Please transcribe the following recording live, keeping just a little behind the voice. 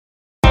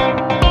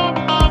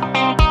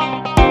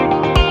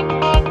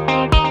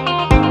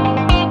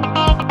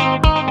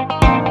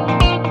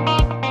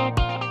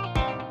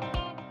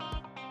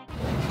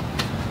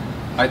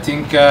I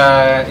think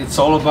it's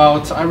all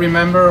about, I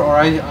remember, or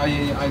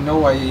I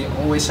know I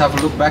always have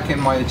a look back in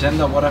my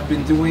agenda what I've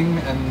been doing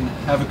and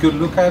have a good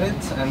look at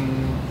it, and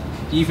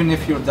even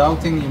if you're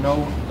doubting, you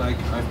know, like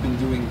I've been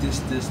doing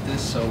this,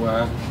 so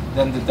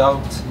then the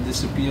doubt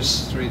disappears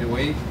straight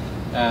away,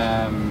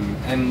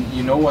 and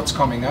you know what's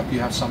coming up, you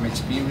have some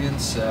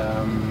experience,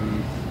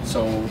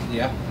 so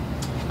yeah,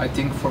 I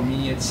think for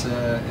me it's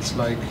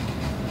like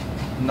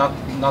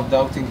not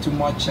doubting too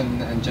much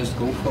and just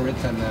go for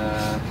it, and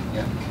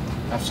yeah,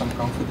 have some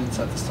confidence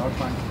at the start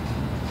line.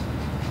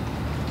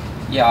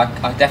 Yeah,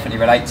 I definitely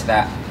relate to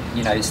that.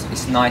 You know,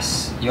 it's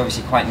nice. You're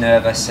obviously quite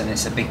nervous, and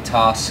it's a big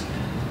task,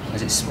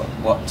 because it's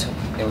what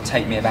it will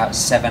take me about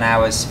 7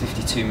 hours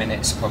 52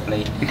 minutes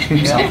probably,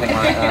 something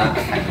like that.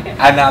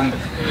 And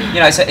you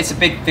know, it's a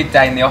big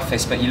day in the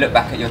office, but you look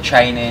back at your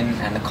training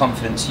and the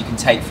confidence you can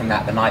take from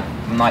that the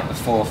night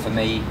before, for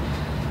me,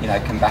 you know,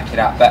 can back it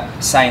up.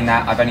 But saying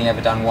that, I've only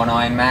ever done one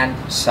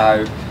Ironman,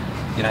 so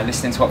you know,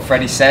 listening to what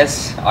Freddie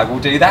says, I will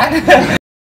do that.